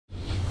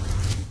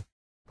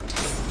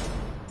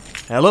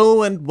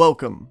Hello and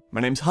welcome,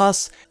 my name's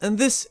Haas, and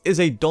this is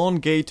a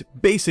Dawngate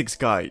Basics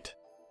Guide.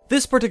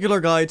 This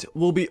particular guide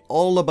will be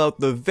all about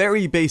the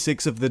very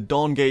basics of the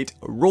Dawngate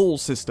role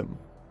system.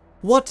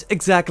 What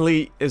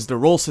exactly is the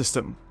role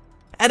system?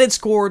 At its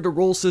core, the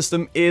role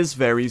system is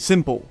very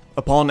simple.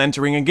 Upon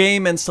entering a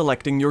game and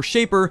selecting your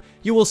shaper,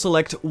 you will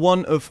select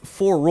one of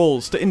 4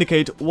 roles to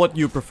indicate what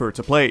you prefer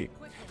to play.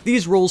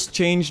 These roles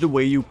change the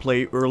way you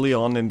play early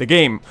on in the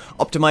game,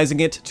 optimizing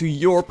it to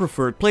your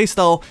preferred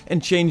playstyle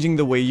and changing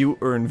the way you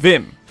earn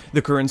Vim,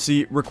 the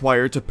currency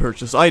required to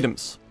purchase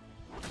items.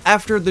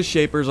 After the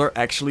shapers are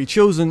actually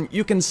chosen,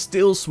 you can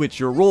still switch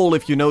your role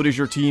if you notice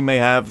your team may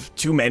have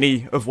too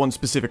many of one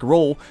specific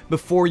role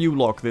before you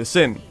lock this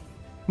in.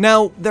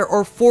 Now, there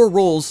are 4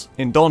 roles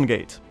in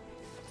Dawngate.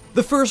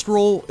 The first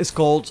role is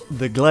called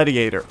the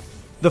Gladiator.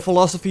 The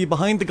philosophy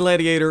behind the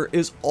Gladiator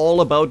is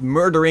all about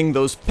murdering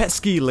those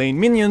pesky lane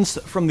minions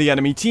from the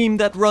enemy team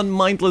that run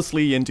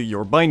mindlessly into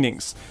your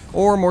bindings,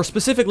 or more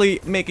specifically,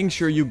 making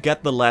sure you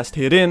get the last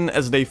hit in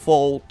as they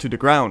fall to the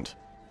ground.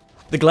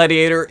 The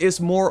Gladiator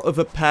is more of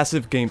a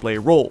passive gameplay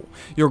role.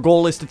 Your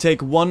goal is to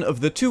take one of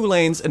the 2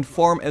 lanes and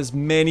farm as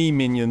many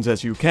minions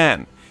as you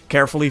can,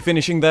 carefully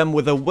finishing them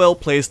with a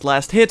well-placed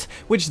last hit,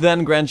 which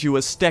then grants you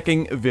a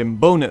stacking Vim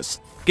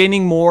bonus,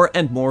 gaining more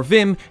and more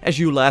Vim as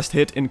you last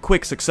hit in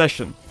quick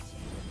succession.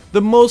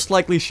 The most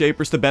likely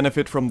shapers to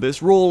benefit from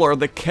this role are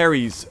the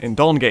carries in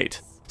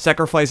Dawngate,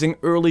 sacrificing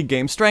early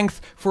game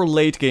strength for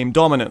late game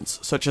dominance,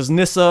 such as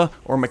Nissa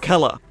or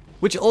Makella,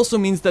 which also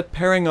means that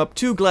pairing up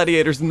 2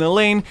 gladiators in the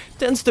lane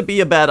tends to be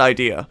a bad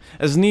idea,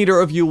 as neither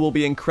of you will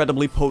be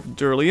incredibly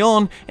potent early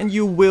on and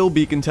you will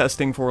be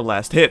contesting for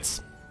last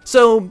hits.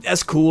 So,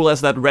 as cool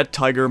as that red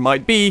tiger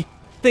might be,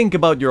 think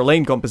about your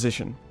lane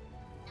composition.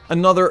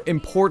 Another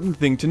important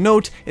thing to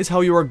note is how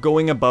you are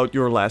going about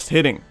your last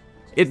hitting.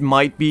 It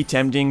might be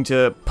tempting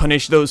to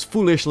punish those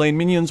foolish lane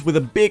minions with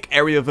a big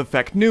area of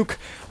effect nuke,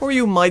 or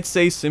you might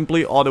say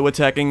simply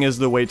auto-attacking is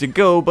the way to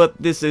go, but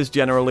this is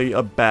generally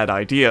a bad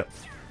idea.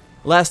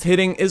 Last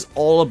hitting is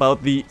all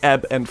about the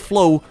ebb and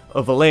flow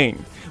of a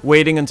lane,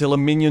 waiting until a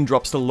minion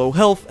drops to low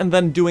health and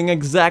then doing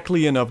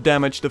exactly enough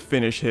damage to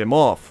finish him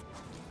off.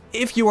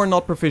 If you are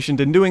not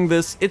proficient in doing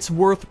this, it's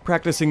worth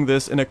practicing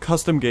this in a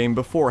custom game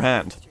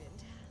beforehand.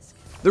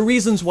 The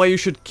reasons why you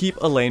should keep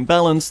a lane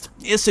balanced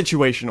is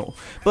situational,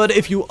 but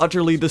if you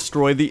utterly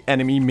destroy the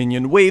enemy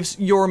minion waves,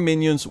 your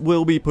minions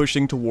will be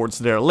pushing towards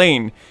their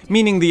lane,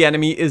 meaning the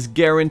enemy is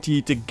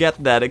guaranteed to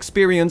get that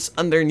experience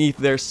underneath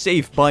their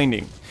safe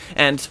binding.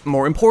 And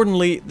more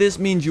importantly, this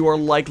means you are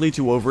likely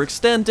to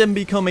overextend and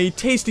become a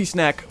tasty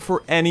snack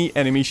for any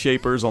enemy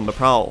shapers on the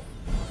prowl.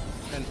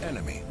 An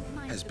enemy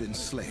has been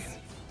slain.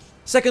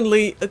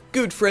 Secondly, a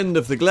good friend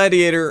of the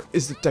Gladiator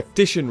is the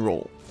Tactician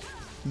role.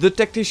 The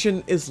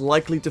Tactician is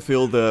likely to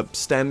fill the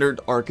standard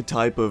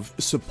archetype of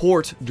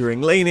support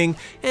during laning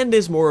and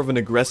is more of an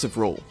aggressive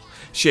role.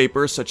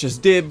 Shapers such as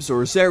Dibs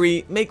or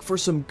Zeri make for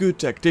some good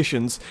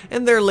tacticians,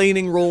 and their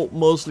laning role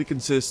mostly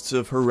consists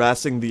of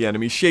harassing the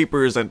enemy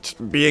shapers and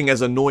being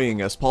as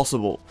annoying as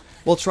possible,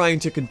 while trying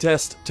to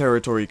contest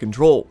territory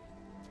control.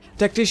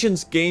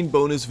 Tacticians gain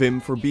bonus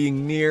Vim for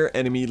being near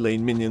enemy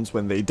lane minions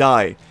when they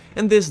die,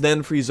 and this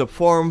then frees up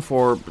farm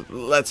for,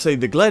 let's say,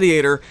 the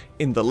Gladiator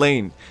in the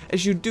lane,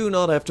 as you do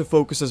not have to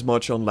focus as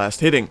much on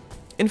last hitting.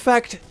 In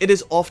fact, it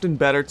is often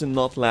better to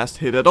not last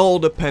hit at all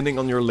depending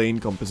on your lane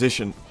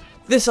composition.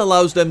 This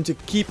allows them to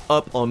keep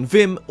up on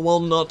Vim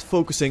while not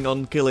focusing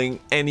on killing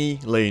any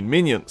lane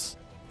minions.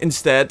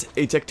 Instead,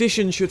 a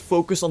Tactician should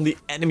focus on the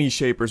enemy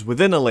shapers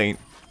within a lane,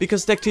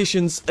 because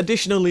Tacticians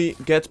additionally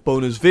get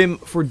bonus Vim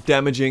for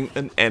damaging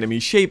an enemy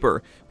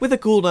shaper, with a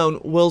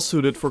cooldown well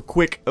suited for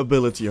quick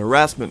ability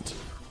harassment.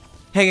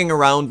 Hanging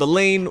around the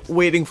lane,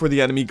 waiting for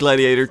the enemy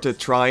Gladiator to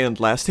try and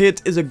last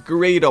hit is a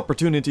great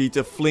opportunity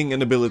to fling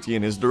an ability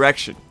in his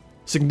direction,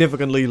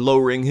 significantly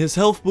lowering his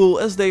health pool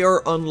as they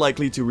are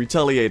unlikely to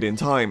retaliate in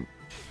time.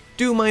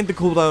 Do mind the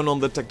cooldown on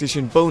the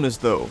Tactician bonus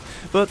though,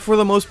 but for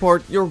the most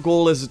part your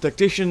goal as a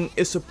Tactician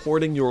is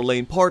supporting your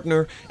lane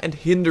partner and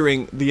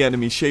hindering the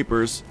enemy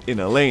shapers in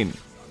a lane.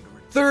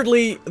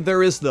 Thirdly,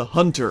 there is the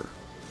Hunter.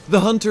 The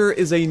Hunter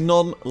is a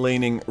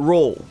non-laning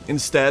role.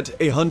 Instead,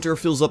 a Hunter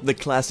fills up the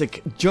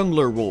classic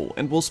jungler role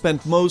and will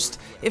spend most,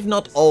 if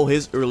not all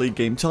his early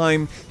game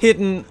time,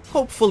 hidden,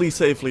 hopefully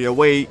safely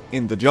away,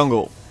 in the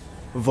jungle.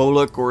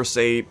 Volok or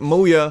say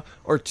Moya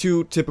are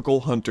 2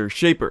 typical Hunter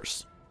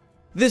shapers.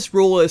 This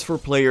role is for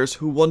players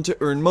who want to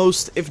earn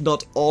most, if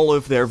not all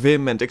of their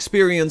Vim and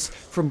experience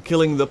from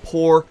killing the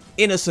poor,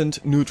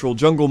 innocent neutral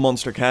jungle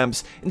monster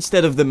camps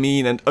instead of the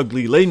mean and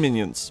ugly lane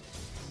minions.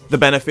 The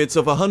benefits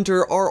of a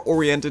Hunter are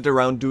oriented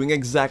around doing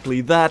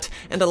exactly that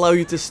and allow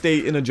you to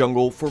stay in a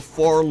jungle for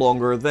far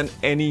longer than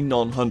any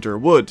non-Hunter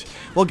would,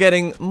 while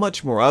getting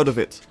much more out of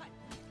it.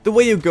 The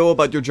way you go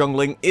about your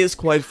jungling is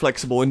quite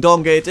flexible in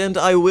Dawngate, and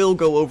I will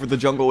go over the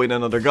jungle in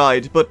another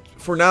guide, but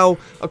for now,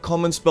 a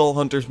common spell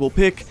hunters will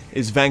pick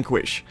is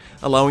Vanquish,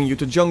 allowing you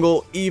to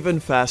jungle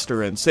even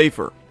faster and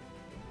safer.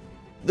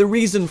 The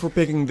reason for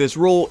picking this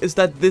role is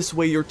that this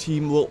way your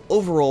team will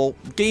overall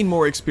gain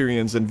more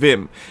experience in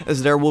Vim,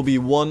 as there will be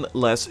one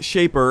less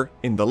shaper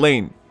in the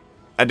lane.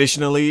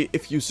 Additionally,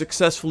 if you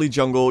successfully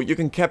jungle, you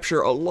can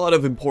capture a lot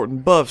of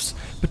important buffs,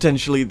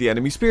 potentially the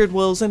enemy spirit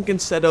wells, and can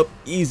set up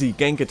easy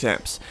gank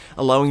attempts,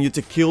 allowing you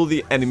to kill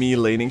the enemy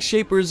laning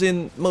shapers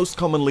in most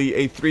commonly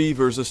a 3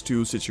 versus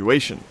 2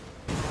 situation.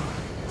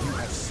 You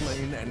have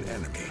slain an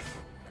enemy.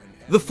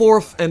 The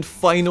fourth and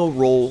final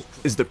role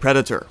is the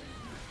Predator.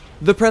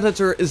 The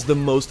Predator is the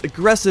most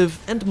aggressive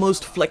and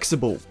most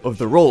flexible of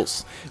the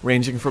roles,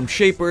 ranging from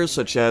shapers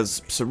such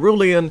as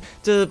Cerulean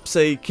to,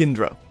 say,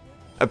 Kindra.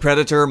 A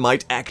Predator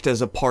might act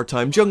as a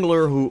part-time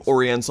jungler who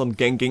orients on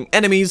ganking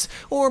enemies,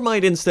 or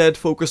might instead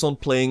focus on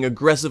playing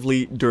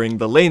aggressively during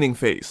the laning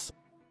phase.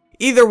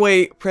 Either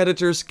way,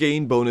 Predators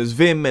gain bonus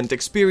Vim and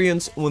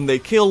experience when they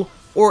kill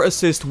or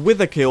assist with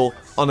a kill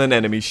on an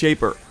enemy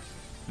shaper.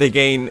 They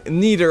gain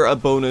neither a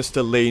bonus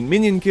to lane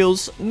minion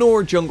kills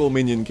nor jungle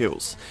minion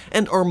kills,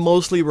 and are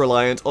mostly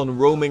reliant on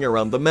roaming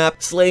around the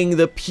map, slaying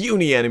the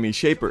puny enemy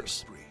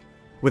shapers.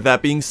 With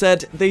that being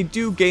said, they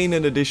do gain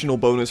an additional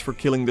bonus for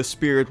killing the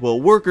spirit well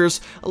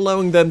workers,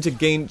 allowing them to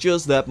gain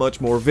just that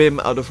much more Vim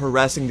out of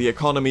harassing the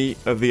economy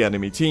of the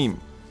enemy team.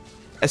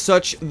 As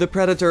such, the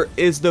Predator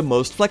is the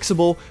most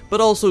flexible,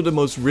 but also the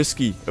most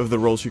risky of the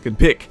roles you can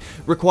pick,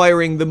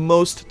 requiring the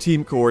most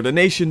team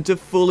coordination to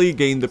fully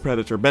gain the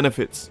Predator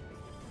benefits.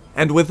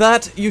 And with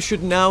that, you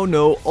should now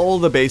know all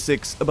the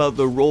basics about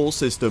the role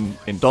system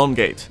in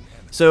Dawngate.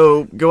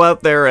 So go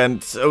out there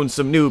and own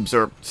some noobs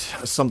or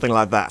something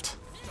like that.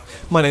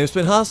 My name's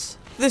been Haas,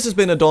 this has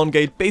been a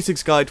Dawngate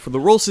Basics Guide for the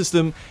role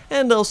system,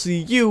 and I'll see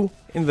you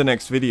in the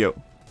next video.